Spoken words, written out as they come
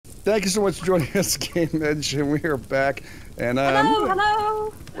Thank you so much for joining us, Game Edge, and we are back. And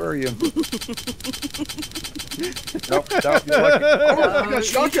hello. Where are you? Nope. Oh, I got a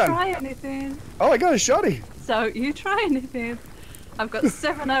shotgun. You try anything. Oh, I got a shotty. So you try anything. I've got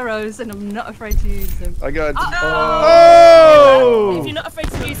 7 arrows and I'm not afraid to use them. I got. Oh! If you're not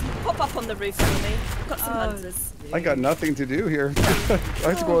afraid to use them, pop up on the roof for me. I've got some hunters. I got nothing to do here. I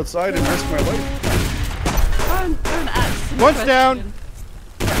have to go outside and risk my life. Don't ask. One's down.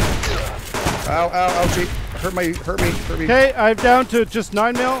 Ow, ouchie. Hurt me. Okay, I'm down to just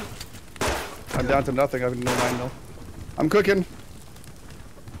 9 mil. I'm down to nothing. I have no 9 mil. I'm cooking.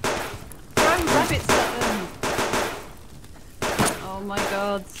 Throw rabbits at them. Oh my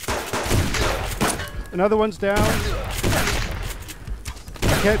god. Another one's down.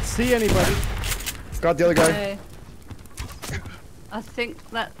 I can't see anybody. Got the other guy. Okay. I think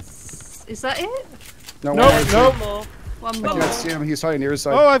that's... Is that it? No, nope. One I more. can't see him. He's hiding near his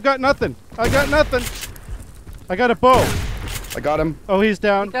side. Oh, I've got nothing. I got a bow. I got him. Oh, he's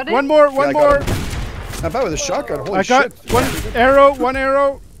down. Got it? One more. I got him. Not bad with a shotgun. Holy I got shit. one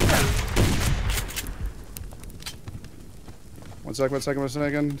arrow. One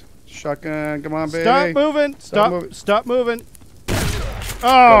second. Shotgun. Come on, baby. Stop moving. Stop moving.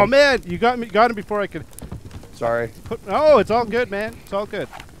 Oh man, you got him before I could. Sorry. Oh, it's all good, man. It's all good.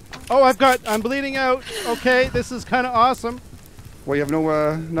 Oh, I'm bleeding out. Okay, this is kind of awesome. Well, you have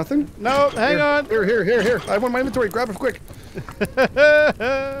no, nothing? No, hang on. Here. I want my inventory. Grab it quick.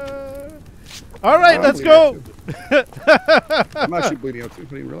 All right, let's go. I'm actually bleeding out too. I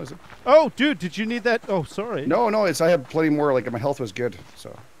didn't even realize it. Oh, dude, did you need that? Oh, sorry. No, I have plenty more. Like, my health was good,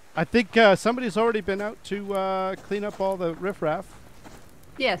 so. I think somebody's already been out to clean up all the riffraff.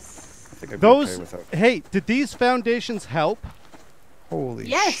 Yes. I think I'd be Those, okay with that. hey, did these foundations help? Holy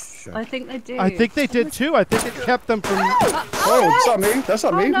Yes, shit. I think they do. I think they did too. I think it kept them from. Oh, that's not me. That's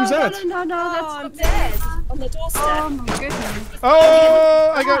not me. No, Who's that? No, that's I'm dead. On the doorstep. Oh my goodness.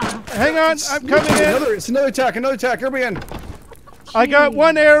 Oh, I got. Hang on, I'm coming in. It's another attack. Everybody in. I got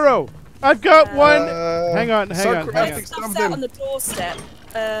 1 arrow. I've got one. Hang on. Stuff's out on the doorstep.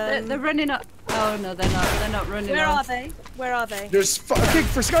 They're running up. Oh no, they're not. They're not running. Where off. are they? Where are they? There's okay,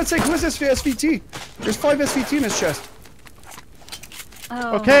 for God's sake, who is this SVT? There's 5 SVT in his chest.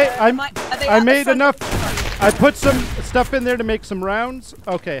 Oh. Okay, I made front? enough. I put some stuff in there to make some rounds.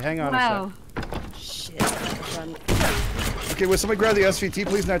 Okay, hang on a Wow. Shit. Okay, will somebody grab the SVT,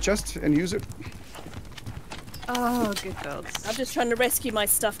 please, in that chest and use it? Oh, good gods. I'm just trying to rescue my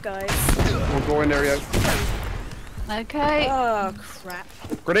stuff, guys. We'll go in there yet. Okay. Oh, crap.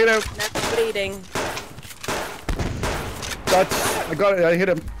 Grenade out. Now I'm bleeding. I got it. I hit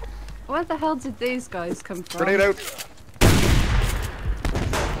him. Where the hell did these guys come from? Grenade out.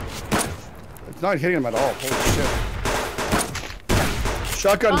 It's not hitting him at all. Holy shit.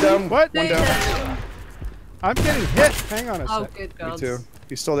 Shotgun down. What? One down. I'm getting hit. Hang on a Oh, sec. good Me gods. too.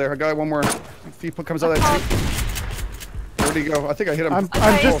 He's still there. I got one more. If he comes out of that tree. Where'd he go? I think I hit him. I'm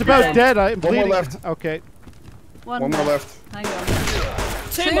Okay, just about yeah. dead. I'm One more bleeding. left. Okay. One more left. Hang on.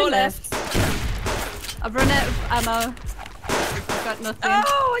 Two more left. I've run out of ammo. I've got nothing.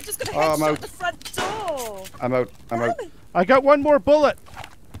 Oh, I just got a Oh, I'm headshot out. at the front door. I'm out. I got one more bullet.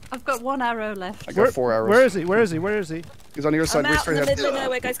 I've got 1 arrow left. I got 4 arrows. Where is he? He's on your side. I'm Wait out for in the him. middle of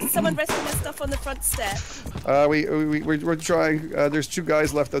nowhere, guys. Can someone rescue my stuff on the front step? We're trying. There's 2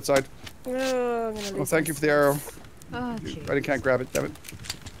 guys left outside. Oh, I'm gonna lose Well, thank you my for the arrow. Oh, jeez. I can't grab it. Damn it.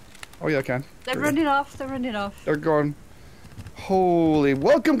 Oh yeah, I can. They're running off. They're running off. They're going. Holy!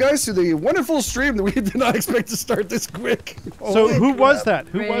 Welcome, guys, to the wonderful stream that we did not expect to start this quick. So Holy who crap. was that?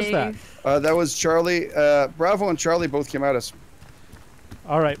 Who was that? That was Charlie. Bravo and Charlie both came at us.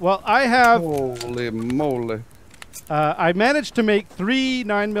 All right. Well, I have. Holy moly! I managed to make 3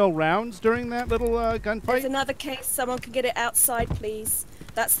 9mm rounds during that little There's gunfight. another case. Someone can get it outside, please.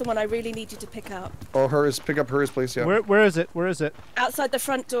 That's the one I really need you to pick up. Oh, hers. Pick up hers, please. Yeah. Where is it? Where is it? Outside the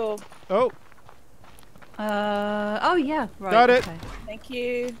front door. Oh, Oh yeah. Right. Got it. Okay. Thank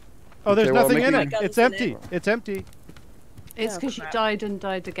you. oh, there's Okay, well, nothing in Mickey- it. It's Guns in empty. it. It's empty. It's Oh, because you crap. died and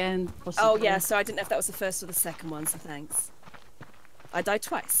died again. Oh, Possibly. yeah, so I didn't know if that was the first or the second one, so thanks. I died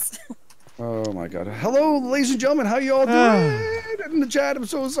twice. Oh my God! Hello, ladies and gentlemen. How you all doing? In the chat, I'm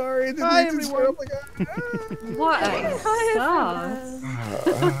so sorry. Hi, everyone. What a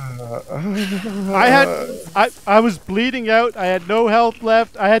start. I was bleeding out. I had no health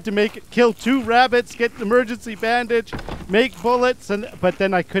left. I had to kill 2 rabbits, get an emergency bandage, make bullets, but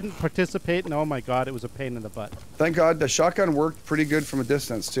then I couldn't participate. And oh my God, it was a pain in the butt. Thank God the shotgun worked pretty good from a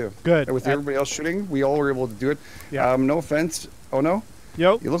distance too. Good. And with everybody else shooting, we all were able to do it. Yeah. No offense. Oh no.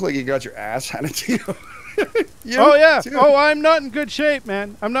 Yo. You look like you got your ass handed to you. You? Oh yeah. Too. Oh, I'm not in good shape,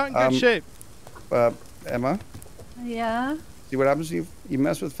 man. I'm not in good shape. Emma, Yeah. see what happens if you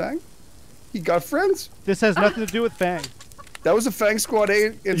mess with Fang? You got friends. This has nothing to do with Fang. That was a Fang Squad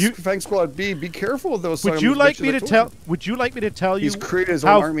A and Fang Squad B. Be careful of those. Would you like me to tell? Would you like me to tell you? He's created his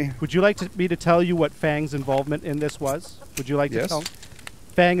own army. Would you like me to tell you what Fang's involvement in this was? Would you like to tell?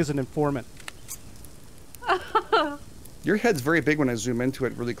 Fang is an informant. Your head's very big when I zoom into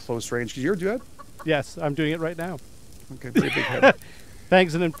it, really close range. Can you do that? Yes, I'm doing it right now. Okay, very big head.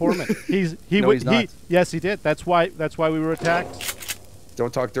 Fang's an informant. He's not. Yes, he did. That's why we were attacked.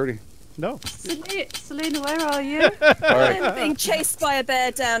 Don't talk dirty. No. Selena, where are you? I'm being chased by a bear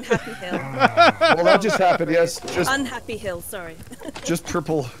down Happy Hill. Well, that just happened. Yes, just Unhappy Hill. Sorry. just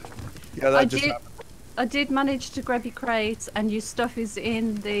purple. Yeah, that just happened. I did manage to grab your crate, and your stuff is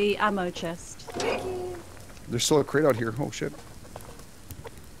in the ammo chest. There's still a crate out here. Oh shit.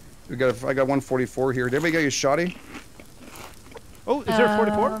 I got 144 here. Did everybody get your shotty? Oh, is there a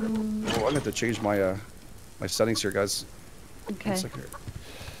 44? Oh, I'm gonna have to change my my settings here, guys. Okay. 1 second.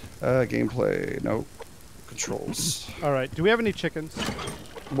 Gameplay. No. Controls. All right. Do we have any chickens?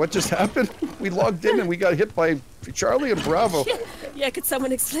 What just happened? We logged in and we got hit by Charlie and Bravo. Yeah, could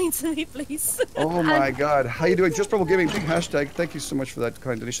someone explain to me, please? Oh my God. How you doing? Just Purple Gaming. Big hashtag. Thank you so much for that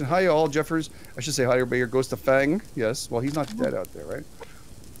kind donation. Hi all, Jeffers. I should say hi everybody here. Goes to Fang. Yes. Well, he's not dead out there, right?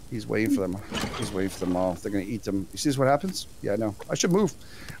 He's waiting for them. He's waiting for them all. They're going to eat them. You see what happens? Yeah, no. I should move.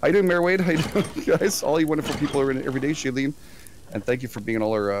 How you doing, Mayor Wade? How you doing, guys? All you wonderful people are in it every day, Shailene. And thank you for being in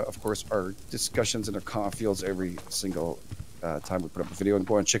all our, of course, our discussions and our comment fields every single time we put up a video. And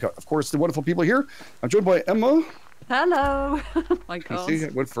go and check out, of course, the wonderful people here. I'm joined by Emma. Hello. My God. You see, I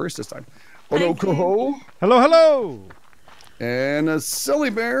went first this time. OhnoCoho. Hello, hello. And a Silly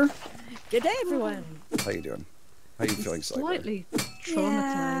Bear. Good day, everyone. How you doing? How you feeling, Silly Bear? Slightly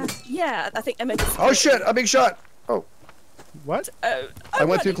traumatized. Yeah, I think Emma just... Oh shit! I'm being shot. Oh. What? I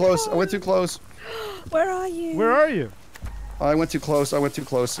went too close. I went too close. Where are you? Where are you? I went too close. I went too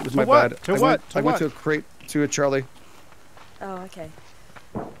close. It was my what? bad. To I what? Went, to I what? went to a crate to a Charlie. Oh, okay.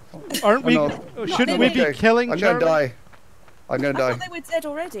 Aren't we? no. Shouldn't we be killing I'm Charlie? gonna die. I'm gonna I die. thought they were dead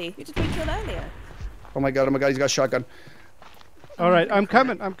already. Who did we kill earlier? Oh my God! Oh my God! He's got a shotgun. All right, I'm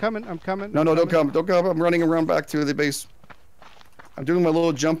coming. I'm coming. I'm coming. No, no, don't come. Don't come. I'm running around back to the base. I'm doing my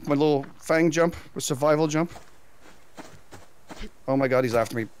little jump, my little Fang jump, a survival jump. Oh my God! He's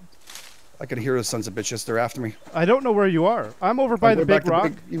after me. I can hear the sons of bitches. They're after me. I don't know where you are. I'm over by the big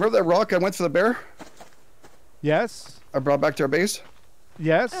rock. You remember that rock I went for the bear? Yes. I brought back to our base?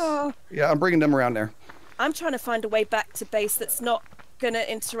 Yes. Oh, Yeah, I'm bringing them around there. I'm trying to find a way back to base that's not going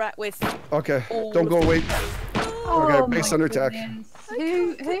to interact with... Okay, all don't of go away. Oh, Okay, base my under attack. goodness.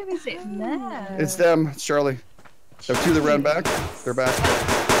 Who is it now? It's them. It's Charlie. The two that ran back. They're back.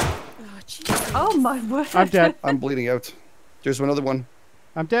 Oh, jeez. Oh my word. I'm dead. I'm bleeding out. There's another one.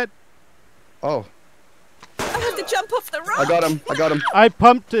 I'm dead. Oh, I have to jump off the rock! I got him. I got him. I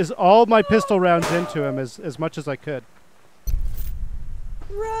pumped all my pistol rounds into him as much as I could.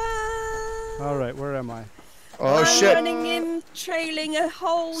 Run! All right, where am I? Oh I'm shit! running in, trailing a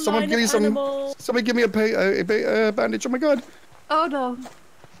whole Someone line give me of some. animals. Somebody give me a bandage. Oh my God! Oh no.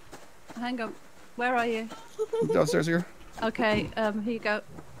 Hang on. Where are you? Downstairs here. Okay, here you go.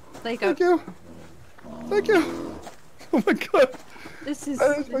 There you go. Thank you. Thank you. Oh my God! This is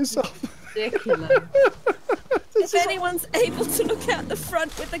I hurt myself. ridiculous. If anyone's able to look out the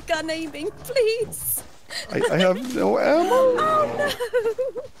front with a gun aiming, please. I have no ammo. Oh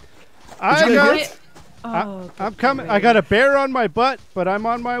no! I you got. get Oh, I'm coming. I got a bear on my butt, but I'm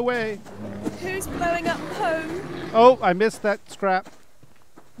on my way. Who's blowing up home? Oh, I missed that scrap.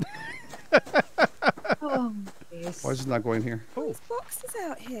 oh yes. Why is it not going here? There's boxes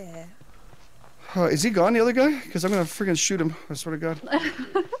out here. Is he gone, the other guy? Because I'm gonna freaking shoot him. I swear to God.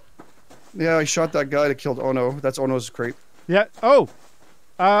 Yeah, I shot that guy that killed Ono. That's Ono's crate. Yeah. Oh.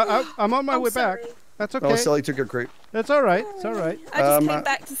 I'm on my way sorry. back. That's okay. Oh, Sally took your crate. That's all right. It's all right. I just Um, came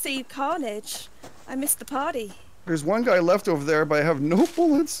back to see Carnage. I missed the party. There's one guy left over there, but I have no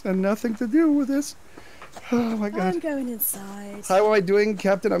bullets and nothing to do with this. Oh my God. I'm going inside. How am I doing,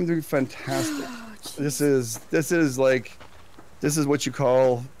 Captain? I'm doing fantastic. Oh, This is what you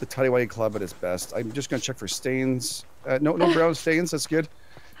call the Tiny Whitey Club at its best. I'm just gonna check for stains. No brown stains. That's good.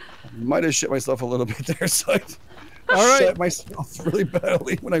 Might have shit myself a little bit there, so I All right. shit myself really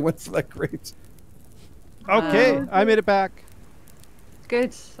badly when I went for that crate. Okay, I made it back.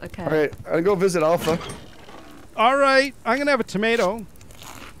 Good. Okay. All right, I'm gonna go visit Alpha. All right, I'm gonna have a tomato.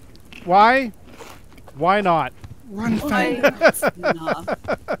 Why? Why not? Run, Why not?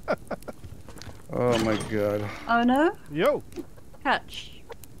 Oh my God. Oh no. Yo. Catch.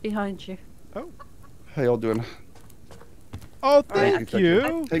 Behind you. Oh. How y'all doing? Oh, Alright, thank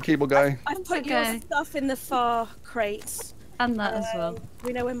you. Hey, cable guy. I've put Okay. your stuff in the far crate. And that as well.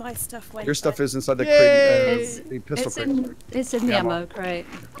 We know where my stuff went. Your stuff is inside the Yay! crate, the pistol crate. It's in the ammo crate.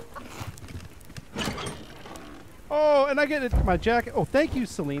 Oh, and I get my jacket. Oh, thank you,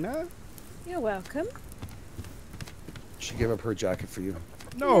 Selena. You're welcome. She gave up her jacket for you.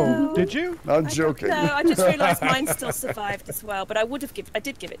 No, did you? I'm joking. No, I just realised mine still survived as well, but I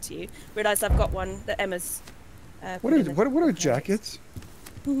did give it to you. Realised I've got one that Emma's. What are jackets?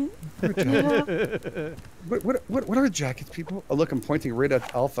 Mhm. What are jackets, people? Oh, look, I'm pointing right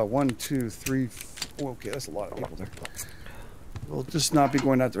at Alpha. 1, 2, 3, 4. Okay, that's a lot of people there. We'll just not be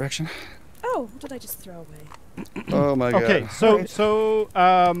going that direction. Oh, what did I just throw away? Oh my god. Okay, so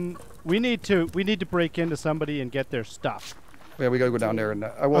we need to break into somebody and get their stuff. Yeah, we gotta go down there and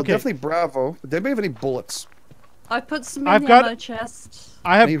well, Okay. definitely Bravo. But they may have any bullets. I put some in I've the got- ammo chest.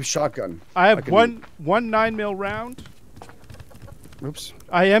 I have Maybe shotgun. I have can one 9mm round. Oops.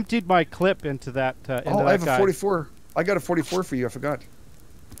 I emptied my clip into that. Into Oh, that I have guy. a 44. I got a 44 for you. I forgot.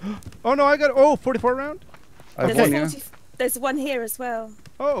 Oh no, I got 44 round. I have There's, one, a yeah. 40, there's one here as well.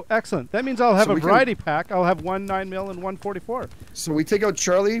 Oh, excellent. That means I'll have So a we can- variety pack. I'll have one 9mm and one 44. So we take out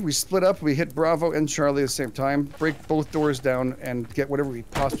Charlie, we split up, we hit Bravo and Charlie at the same time, break both doors down, and get whatever we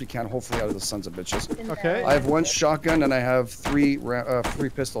possibly can, hopefully, out of the sons of bitches. Okay. I have one shotgun and I have three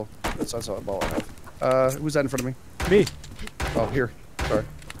pistol. That's all I have. Who's that in front of me? Me. Oh, here. Sorry.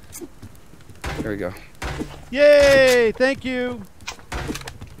 There you go. Yay! Thank you.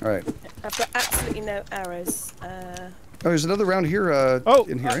 All right. I've got absolutely no arrows. Oh, there's another round here. Oh,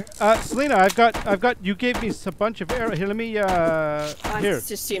 in here. Right? Selena, I've got. You gave me a bunch of arrows. Here, let me. I Here.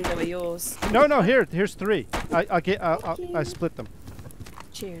 just assumed they were yours. No. Here's 3. I split them.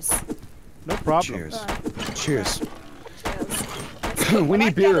 Cheers. No problem. Cheers. Right. Cheers. Cheers. We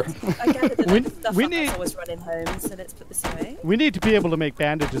need beer. I gathered that We- the stuff we up need- as I was running home, so let's put this away. We need to be able to make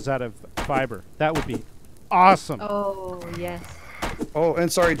bandages out of fiber. That would be awesome. Oh, yes. Oh,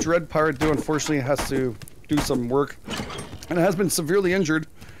 and sorry, Dread Pirate Do unfortunately has to do some work, and has been severely injured.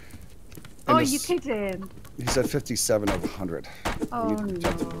 Oh, And you is- kidding? He's at 57 of 100. Oh, We need to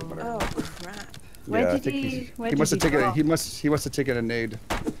check the no. whatever. Oh crap. Where Yeah, I did think he- where he did must have he taken drop? he must have taken a nade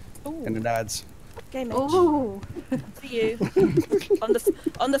Ooh, and an ads. game edge. Oh, For you.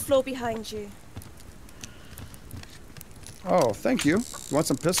 on the floor behind you. Oh, thank you. You want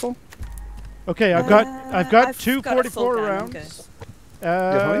some pistol? Okay, I've got I've two got a full 44 gun, I'm rounds. You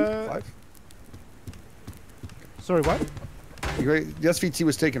have how many? Uh, 5. sorry, what? The SVT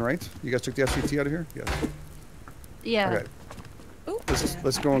was taken, right? You guys took the SVT out of here? Yes. yeah. Okay. Ooh,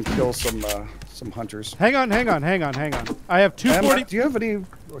 Let's go and kill some hunters. Hang on. I have two Emma, 40. do you have any?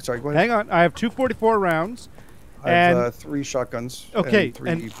 Oh, sorry, go ahead. Hang on. I have 244 rounds. I have and 3 shotguns. Okay, and 3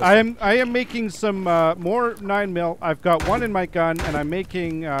 and pistols. I am making some more 9mm. I've got 1 in my gun, and I'm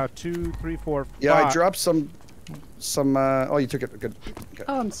making 2, 3, 4, 5. Yeah, I dropped some. Oh, you took it. Good. Okay.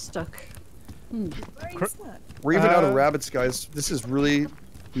 Oh, I'm stuck. where is that? We're even out of Uh, rabbits, guys. This is really.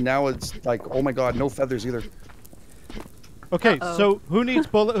 Now it's like, oh my god, no feathers either. Okay, Uh-oh. so who needs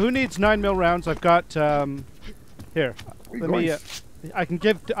 9mm rounds? I've got here. Where you Let me. going? I can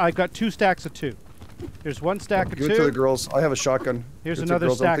give. I've got 2 stacks of 2. Here's 1 stack of Give it to the 2. girls. I have a shotgun. Here's Give it to the another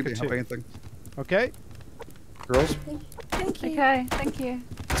girls. I don't stack think of they 2. have anything. Okay. Girls, Thank you. Okay, thank you.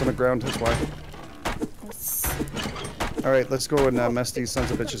 it's on the ground. That's why. Yes. All right, let's go and mess these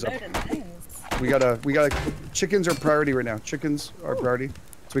sons of bitches up. We gotta. Chickens are priority right now. Chickens are priority,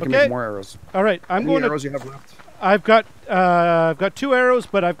 so we can Okay. make more arrows. All right. How I'm many going to. arrows you have left? I've got 2 arrows,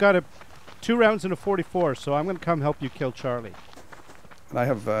 but I've got 2 rounds and a 44. So I'm going to come help you kill Charlie. And I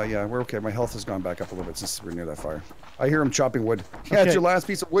have. Yeah, we're okay. My health has gone back up a little bit since we're near that fire. I hear him chopping wood. Yeah, Okay. it's your last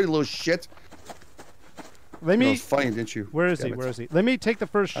piece of wood, you little shit. Let That me. was funny, didn't you? Where is Damn he? it. Where is he? Let me take the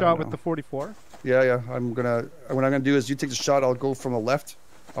first I don't shot with know. the 44. Yeah. What I'm gonna do is you take the shot. I'll go from the left.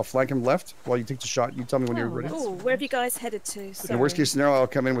 I'll flank him left while you take the shot. You tell me when you're Oh, ready. that's- Oh, where have you guys headed to? In Sorry. the worst case scenario, I'll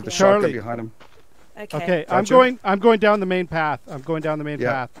come in with the Charlie. shotgun behind him. Okay. Okay, Gotcha. I'm going down the main path. I'm going down the main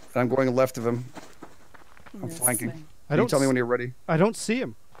Yeah. path. And I'm going left of him. I'm Yes. flanking. I You don't tell me s- when you're ready. I don't see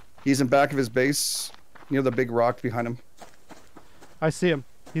him. He's in back of his base, near the big rock behind him. I see him.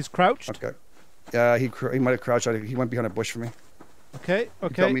 He's crouched. Okay. Yeah, he might have crouched. He went behind a bush for me. Okay. tell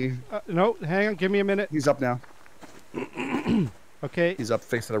Okay. me- No, hang on. Give me a minute. He's up now. Okay. He's up,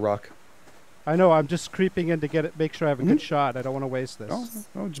 face to the rock. I know. I'm just creeping in to get it. Make sure I have a Mhm. good shot. I don't want to waste this.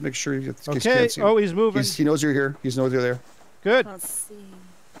 Oh, just make sure you get Okay. Oh, he's moving. He knows you're here. He knows you're there. Good. Can't see.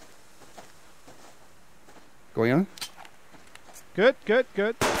 Going on? Good.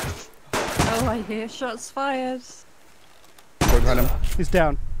 Oh, I hear shots fired. Going behind him. He's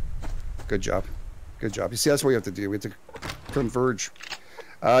down. Good job. Good job. You see, that's what we have to do. We have to converge.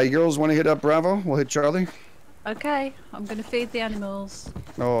 You girls want to hit up Bravo? We'll hit Charlie. Okay, I'm going to feed the animals.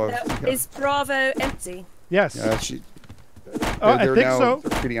 Oh, Now, yeah. is Bravo empty? Yes. Oh, I think so.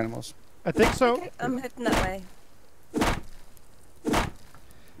 They're feeding animals. I think so. Okay, I'm heading that way.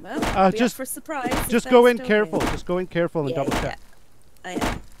 Well, be just up for a surprise. Just go in careful. Just go in careful and double check.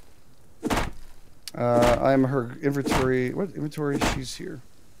 I am. I'm her inventory. What inventory? She's here.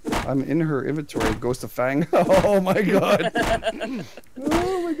 I'm in her inventory. Goes to Fang. Oh my god.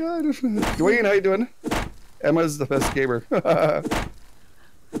 Oh my god. Dwayne, how you doing? Emma's the best gamer.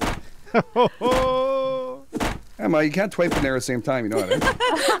 Emma, you can't twipe in there at the same time. You know that,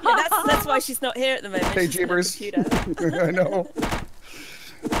 eh? Yeah, that's why she's not here at the moment. Hey, She's on the Jeepers. computer. I know.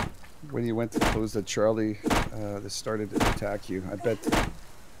 When you went to close the Charlie, this started to attack you. I bet.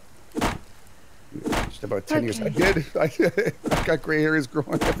 Just about 10 years. I did. I got gray hairs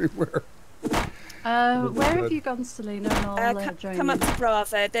growing everywhere. Where have you gone, Selena? And I'll join come you. up to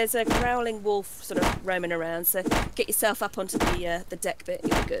Bravo. There's a growling wolf sort of roaming around, so get yourself up onto the deck bit.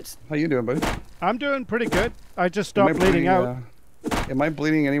 You'll be good. How you doing, buddy? I'm doing pretty good. I just stopped bleeding out. Am I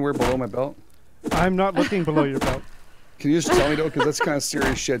bleeding anywhere below my belt? I'm not looking below your belt. Can you just tell me though, because that's kind of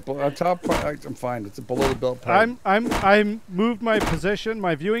serious shit. But on top, I'm fine. It's a below the belt part. I'm moved my position,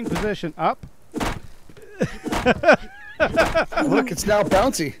 my viewing position up. Look, it's now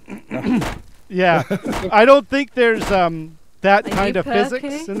bouncy. Yeah, I don't think there's that Are kind you of physics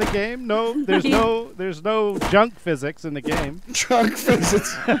perky? in the game. No, there's no junk physics in the game. Junk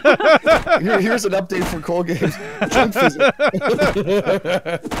physics. Here's an update for Cole Games. Junk physics.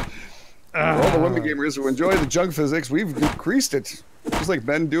 For all the women gamers who enjoy the junk physics, we've increased it. Just like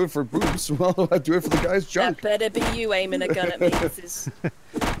men do it for boobs, well, I do it for the guys' junk. That better be you aiming a gun at me. This is...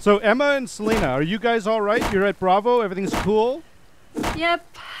 So Emma and Selena, are you guys all right? You're at Bravo. Everything's cool. Yep.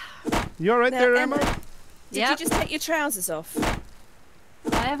 You all right Now, there, Emma? Did Yep. you just take your trousers off?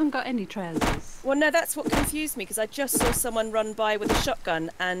 I haven't got any trousers. Well, no, that's what confused me, because I just saw someone run by with a shotgun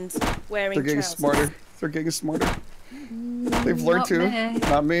and wearing They're getting trousers. smarter. They're getting smarter. They've learned Not to. me.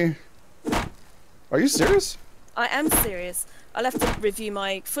 Not me. Are you serious? I am serious. I'll have to review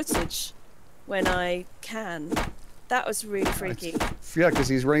my footage when I can. That was really freaky. Yeah, because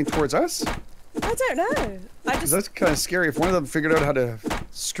he's running towards us. I don't know. I 'Cause just... that's kind of scary. If one of them figured out how to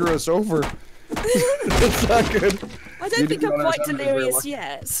screw us over, that's not good. I don't think I'm quite delirious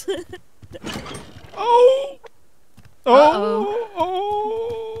yet. Oh! Uh-oh.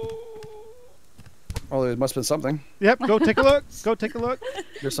 Oh! Oh, there must have been something. Yep, go take a look. Go take a look.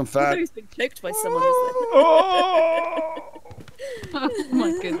 There's some fat. Who's been choked by someone, is there? Oh! Oh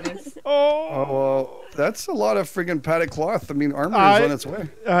my goodness. Oh, well, that's a lot of friggin' padded cloth. I mean, armor is on its way.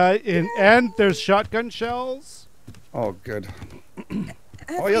 And there's shotgun shells. Oh, good.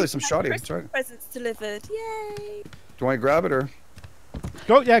 Oh, yeah, there's some shoddy. That's right. Presents delivered. Yay! Do you want to grab it or?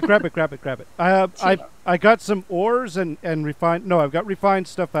 Go, yeah, grab it, grab it, grab it. I got some ores and refined. No, I've got refined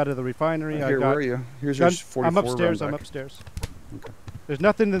stuff out of the refinery. Here, where are you? Here's your 44 I'm upstairs. round I'm back. upstairs. Okay. There's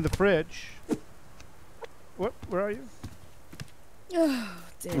nothing in the fridge. What? Where are you? Oh,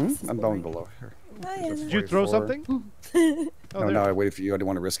 dear. this is I'm down boring. below here. Did you throw 44. something? No, no, I waited for you. I didn't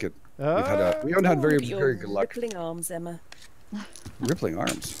want to risk it. We haven't had Look at your very good luck. rippling arms, Emma. Rippling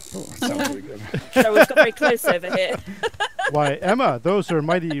arms. Oh, that sounds really good. So we've got very close over here. Why, Emma? Those are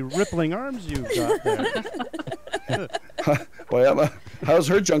mighty rippling arms you've got there. Well, Emma, how's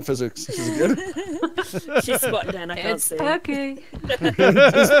her junk physics? Is it good? She's squatting down. I can't It's see. perky.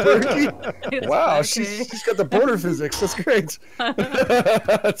 It's perky. It's Wow, perky. she's got the border physics. That's great.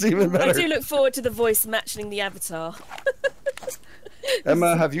 That's even I better. do look forward to the voice matching the avatar.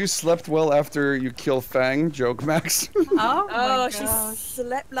 Emma, have you slept well after you kill Fang? Joke, Max. Oh my Oh, gosh. she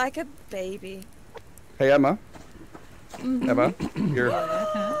slept like a baby. Hey, Emma. Emma, here.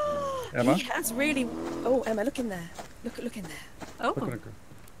 Emma. He has really. Oh, Emma, look in there. Look in there. Oh, Look at her.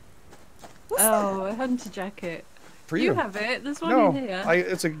 What's that? oh, a hunter jacket. For You you. have it. There's one No, in here.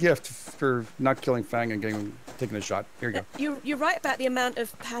 it's a gift for not killing Fang and taking a shot. Here you go. You're right about the amount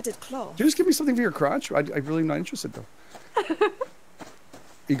of padded cloth. Did you just give me something for your crotch? I'm really not interested though.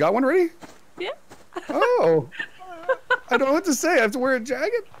 You got one ready? Yeah. Oh. I don't know what to say. I have to wear a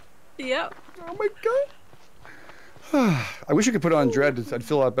jacket? Yep. Oh my god. I wish I could put on Dread. I'd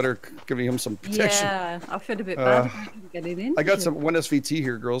feel a lot better giving him some protection. Yeah, I feel a bit bad. if I couldn't get it in. I got some 1 SVT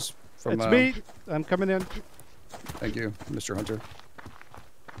here, girls. From, It's me. I'm coming in. Thank you, Mr. Hunter.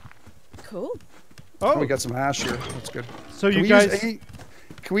 Cool. Oh, we Oh, got some hash here. That's good. so Can you we guys.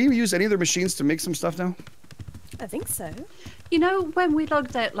 can we use any of their machines to make some stuff now? I think so. You know, when we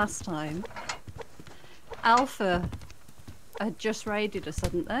logged out last time, Alpha had just raided us,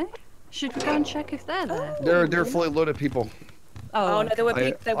 hadn't they? Should we go and check if they're there? They're fully loaded people. Oh, no, there were,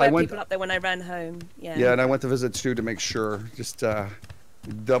 I people up there when I ran home. Yeah. Yeah, and I went to visit too to make sure, just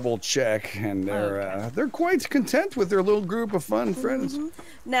double check, and they're quite content with their little group of fun friends.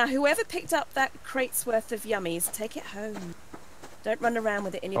 Now, whoever picked up that crate's worth of yummies, take it home. Don't run around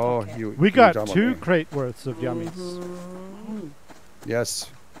with it in your pocket. We got 2 crate worths of yummies. Yes.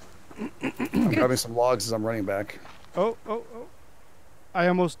 I'm grabbing some logs as I'm running back. Oh! I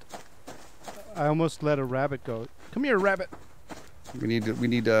almost let a rabbit go. Come here, rabbit. We need chickens.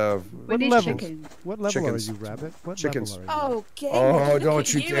 What level are you, rabbit? What chickens. level are you? Oh, get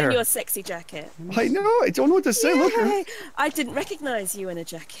don't you you dare. in your sexy jacket. I know. I don't know what to say. Look. Yay. I didn't recognize you in a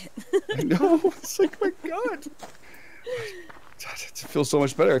jacket. I know. It's like, my God. It feels so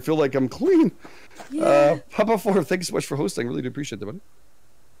much better. I feel like I'm clean. Yeah. Papa 4, thank you so much for hosting. Really do appreciate it, buddy.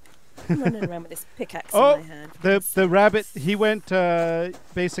 I'm running around with this pickaxe in my hand. The rabbit, he went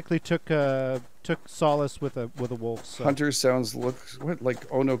basically took solace with a wolf. So. Hunter sounds like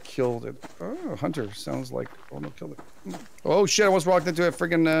Ono killed it. Oh, Hunter sounds like Ono killed it. Oh shit! I almost walked into a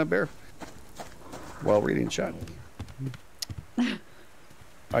friggin' bear while reading chat.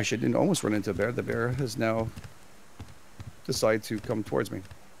 I didn't almost run into a bear. The bear has now decided to come towards me.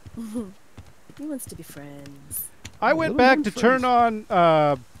 He wants to be friends. I went back to turn on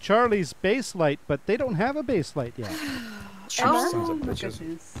Charlie's base light, but they don't have a base light yet. Oh my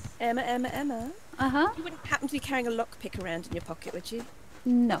goodness. Emma. Uh-huh. You wouldn't happen to be carrying a lockpick around in your pocket, would you?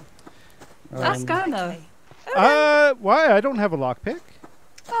 No. Ask Ono. Okay. Why? I don't have a lockpick.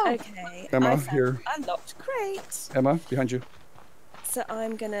 Oh. Okay. Emma, I found here. a locked crate. Emma, behind you. So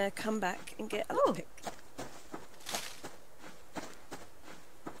I'm gonna come back and get a lockpick.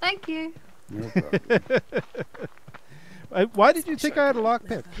 Thank you. No problem. Why did you think I had a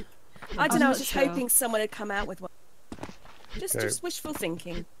lockpick? I don't know. I was not just sure. hoping someone had come out with one. Okay. Just wishful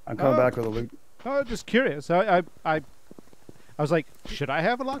thinking. I'm coming back with a loot. Oh, just curious. I was like, should I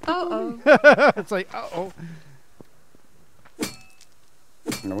have a lockpick? Uh-oh. It's like, uh-oh.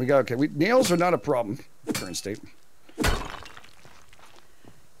 No, we got nails are not a problem. Current state.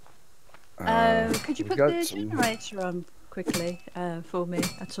 Could you put the generator on quickly for me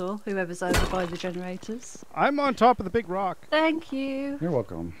at all? Whoever's over by the generators. I'm on top of the big rock. Thank you. You're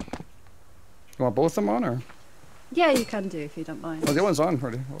welcome. You want both of them on, or? Yeah, you can do if you don't mind. Oh, the other one's on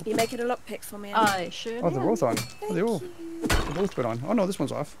already. Oh, You make it a lockpick for me. Emma? I should. they're both on. Thank They've you. both been on. Oh no, this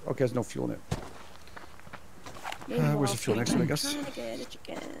one's off. Okay, there's no fuel in it. Meanwhile, Where's the fuel next one, I guess? trying to get a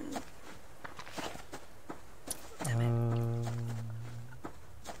chicken.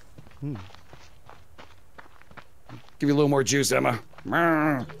 Give you a little more juice, Emma.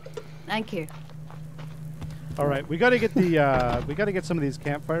 Thank you. All right, we got to get the we got to get some of these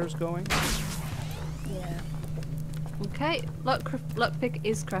campfires going. Yeah. Okay, lockpick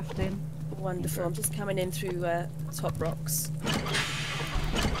is crafting. Wonderful. I'm just coming in through top rocks.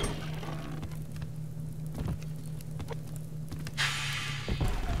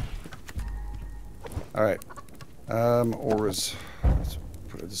 All right. Ores. Let's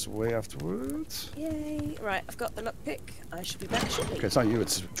put this away afterwards. Yay. Right, I've got the lockpick. I should be back shortly. Okay, it's not you.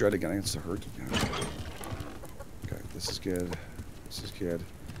 It's Dread again. It's the hurt. Okay, this is good. This is good.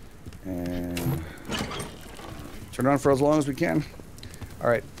 And turn it on for as long as we can. All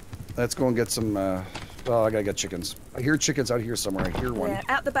right, let's go and get some. Well, I gotta get chickens. I hear chickens out here somewhere. I hear one. Yeah,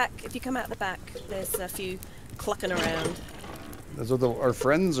 out the back. If you come out the back, there's a few clucking around. Those are our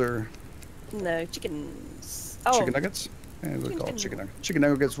friends, or No, chickens. Oh, chicken nuggets? Yeah, we call it chicken nuggets. Chicken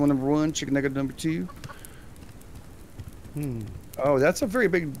nuggets number 1. Chicken nugget number 2. Oh, that's a very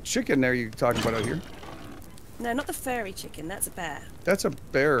big chicken there you're talking about out here. no, not the furry chicken. That's a bear. That's a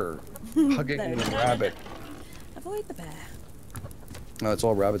bear hugging No, a no, no, rabbit. no. Avoid the bear. No, it's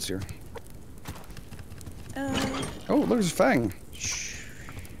all rabbits here. Oh, look, there's a fang. Shh.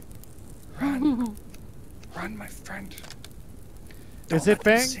 Run. Run, my friend. Is Don't it let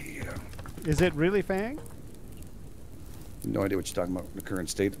them Fang? see you. Is it really Fang? No idea what you're talking about in the current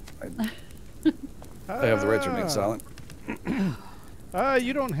state. I have the right to remain silent.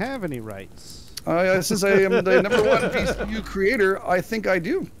 You don't have any rights. Since I am the number 1 VCU creator, I think I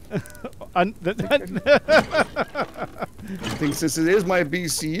do. I think since it is my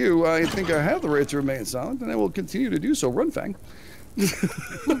BCU, I think I have the right to remain silent, and I will continue to do so. Run, Fang.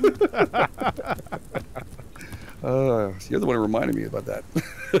 You're the one who reminded me about that.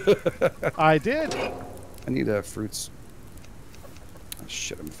 I did. I need fruits. Oh,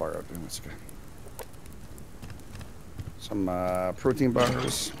 shit, I'm far out. That's okay. Some protein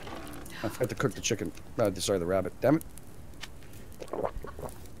bars. I forgot to cook the chicken. Sorry, the rabbit. Damn it.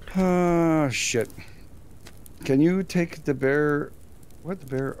 Oh, shit. Can you take the bear What the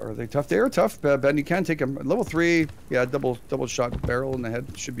bear? Are they tough? They are tough, Ben. You can take them. Level 3, yeah, double shot barrel in the head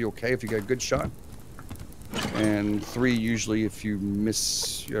should be okay if you get a good shot. And 3 usually if you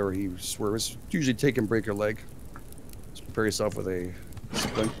miss or he swerves, usually take and break your leg. Just prepare yourself with a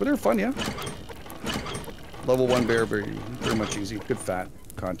splint. But they're fun, yeah. Level 1 bear, very much easy. Good fat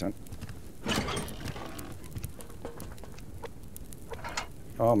content.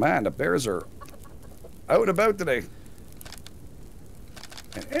 Oh man, the bears are out and about today.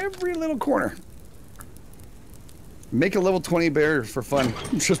 In every little corner. Make a level 20 bear for fun.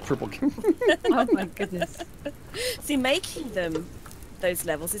 Just purple. Oh my goodness. See, making them those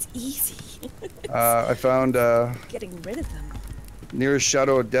levels is easy. I found Getting rid of them. nearest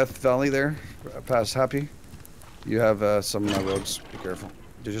Shadow of Death Valley there, past Happy. You have some rogues. Be careful.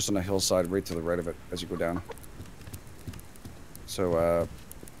 They're just on a hillside right to the right of it as you go down. So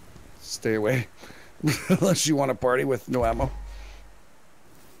stay away unless you want to party with no ammo.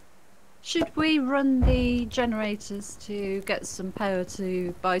 Should we run the generators to get some power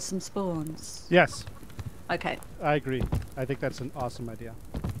to buy some spawns? Yes, Okay. I agree. I think that's an awesome idea.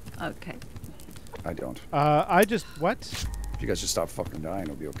 Okay. I don't. I just what? If you guys just stop fucking dying,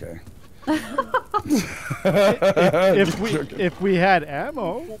 it'll be okay. If we had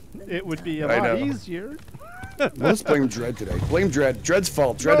ammo, it would be a I lot know. easier. Let's blame Dread today. Blame Dread. Dread's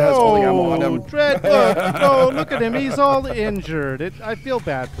fault. Dread has all the ammo on him. Dread, look! No, look at him. He's all injured. I feel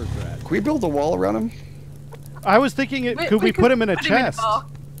bad for Dread. Can we build a wall around him? I was thinking, could we put him in a chest?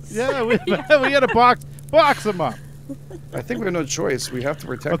 Yeah, we got to box him up. I think we have no choice. We have to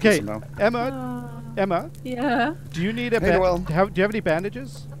protect Okay, him somehow. Emma, Yeah. do you need a Hey, Noel. do you have any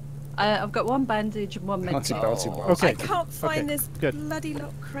bandages? I've got one bandage and one Bouncy, medkit. bouncy, bouncy. Okay. I can't find Okay, this good. bloody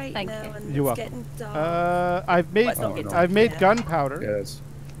lock crate Thank now, you. and You're it's welcome. getting dark. I've made Well, it's not getting I've made dark gunpowder, Yes.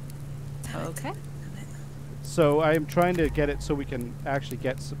 Okay. so I am trying to get it so we can actually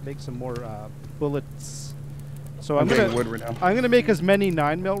make some more bullets. So I'm I'm getting gonna wood right now. I'm gonna make as many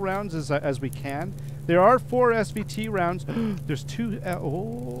 9mm rounds as we can. There are 4 SVT rounds. There's 2.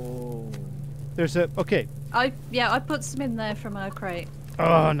 There's a okay. I put some in there from our crate.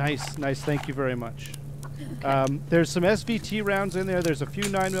 Oh, nice. Thank you very much. There's some SVT rounds in there. There's a few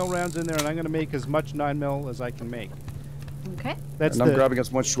 9mm rounds in there, and I'm going to make as much 9mm as I can make. Okay. That's And I'm grabbing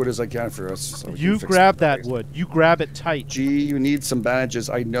as much wood as I can for us. So we you can fix grab it. that wood. You grab it tight. Gee, you need some bandages.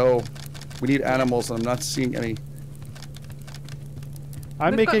 I know. We need animals, and I'm not seeing any.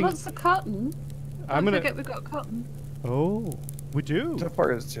 We've got lots of cotton. I'm Don't gonna. forget we've got cotton. Oh, we do. That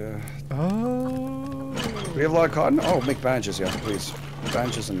part is. Oh. We have a lot of cotton. Oh, make bandages, yeah, please.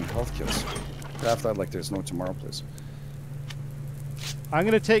 Bandages and health kits. Craft that like there's no tomorrow, please. I'm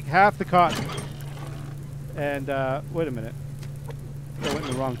going to take half the cotton. And wait a minute. I went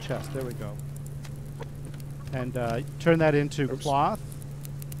in the wrong chest. There we go. And turn that into cloth.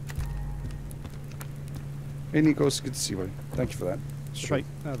 Hey, Nikos, good to see you, buddy. Thank you for that. Sure. Right.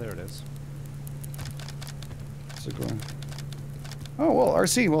 Oh, there it is. How's it going? Oh, well,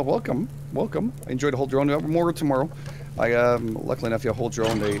 RC, well, welcome. Welcome. I enjoyed Hold Your Own. More tomorrow. Luckily enough, you Hold Your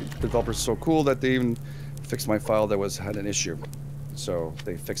Own. The developer's so cool that they even fixed my file that had an issue. So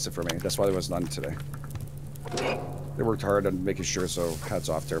they fixed it for me. That's why there was none today. They worked hard on making sure, so hats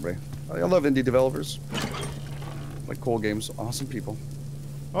off to everybody. I love indie developers. Like Coal Games, awesome people.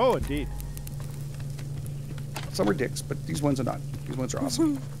 Oh, indeed. Some are dicks, but these ones are not. These ones are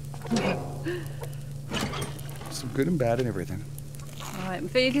awesome. Some good and bad and everything. Alright, I'm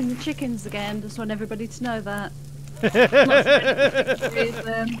feeding the chickens again. Just want everybody to know that. Not feed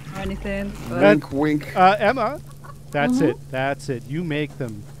them or anything. But Wink, wink. Emma, that's it. That's it. You make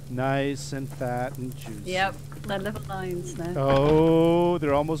them nice and fat and juicy. yep, they're level 9s now. Oh,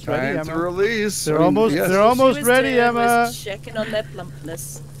 they're almost ready, Time to Emma. release. They're I mean, almost yes. they're All almost she was ready, doing Emma. was checking on their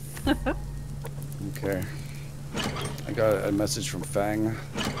plumpness. Okay. I got a message from Fang on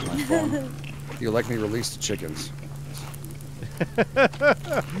my phone. You like me release the chickens.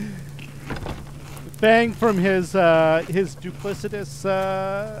 Bang from his duplicitous.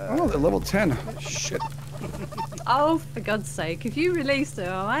 Oh, they're level 10. Shit. Oh, for God's sake, if you release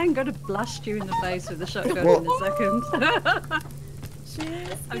them, I ain't gonna blast you in the face with a shotgun Well- in a second.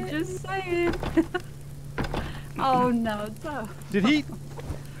 I'm just saying. Oh no, no. Did he?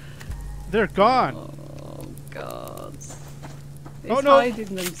 They're gone. Oh God. Oh, He's no. hiding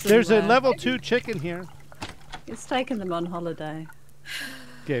them There's a somewhere. level 2 chicken here. He's taking them on holiday.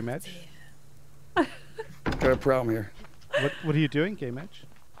 Game Edge. Got a problem here. What are you doing, Game Edge?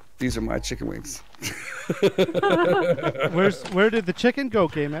 These are my chicken wings. Where did the chicken go,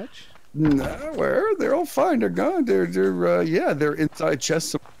 Game Edge? Nowhere. They're all fine. They're gone. They're inside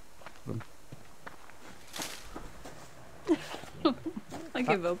chests.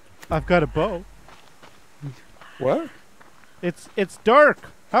 I give up. I've got a bow. What? It's dark.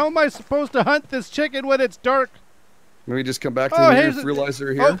 How am I supposed to hunt this chicken when it's dark? Maybe just come back to Oh, the here's and a- realize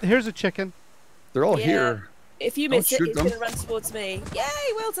they're here. Oh, here's a chicken. They're all Yeah. here. If you Don't miss it, shoot it's them. going to run towards me. Yay,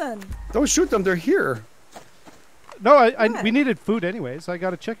 well done. Don't shoot them. They're here. No, What? we needed food anyways. I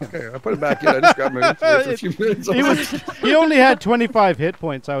got a chicken. Okay, I put it back in. I just grabbed my for a few minutes. He only had 25 hit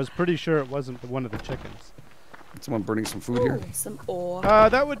points. I was pretty sure it wasn't one of the chickens. Someone burning some food here. Ooh, some ore.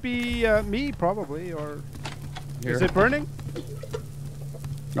 That would be me probably, or Here. is it burning?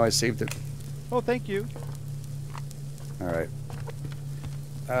 No, I saved it. Oh, thank you. All right.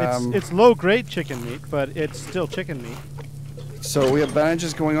 It's low grade chicken meat, but it's still chicken meat. So we have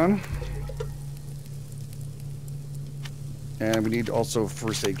bandages going on. And we need also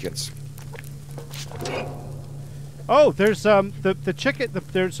first aid kits. Oh, there's the chicken.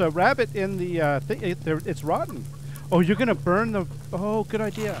 There's a rabbit in the thing. It's rotten. Oh, you're gonna burn the. Oh, good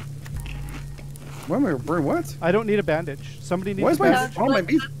idea. What am I burn? What? I don't need a bandage. Somebody needs Why a is my bandage. oh my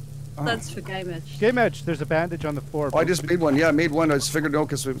meat? Oh. That's for game edge. Game edge. There's a bandage on the floor. Oh, I just made one. Yeah, I made one. I just figured no,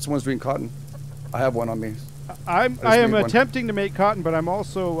 because someone's doing cotton. I have one on me. I just am made one. attempting to make cotton, but I'm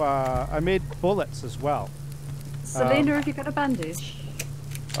also I made bullets as well. Selena, have you got a bandage?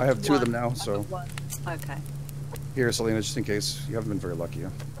 I have two of them One. now. I've So got one. Okay. here, Selena, just in case you haven't been very lucky. Yeah?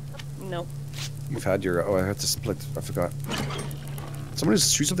 No. You've had your. Oh, I had to split. I forgot. Someone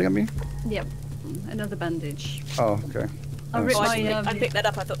just shoot something at me. Yep. Another bandage. Oh, okay. I'll Oh, rip Oh, sorry. my I picked that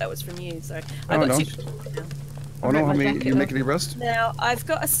up. I thought that was from you. Sorry. Oh, I've got no. two. Now. Oh I'll no, rip how my many? jacket You off. making any rest? Now I've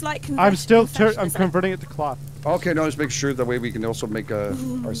got a slight I'm still confession I'm as I- converting it to cloth. Okay, no, just make sure that way we can also make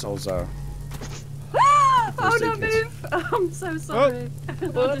ourselves. Ah! Oh First no, aid kits. move! I'm so sorry.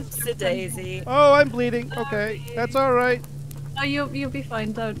 Whoops, a daisy. Oh, I'm bleeding. Okay, that's all right. No, you'll be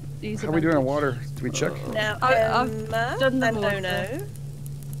fine. Don't use. How are we doing on water? Do we check? Now, I've Emma done the and water. Ono,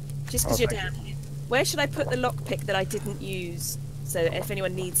 just Oh, because you're thank down here, where should I put the lockpick that I didn't use? So if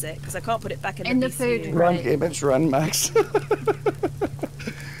anyone needs it, because I can't put it back In the BCU. food. Run, Right. game edge, run, Max.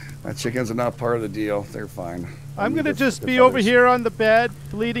 My chickens are not part of the deal. They're fine. I'm I gonna need the- just the be over feathers. here on the bed,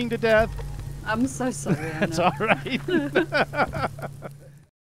 bleeding to death. I'm so sorry. That's Anna. all right.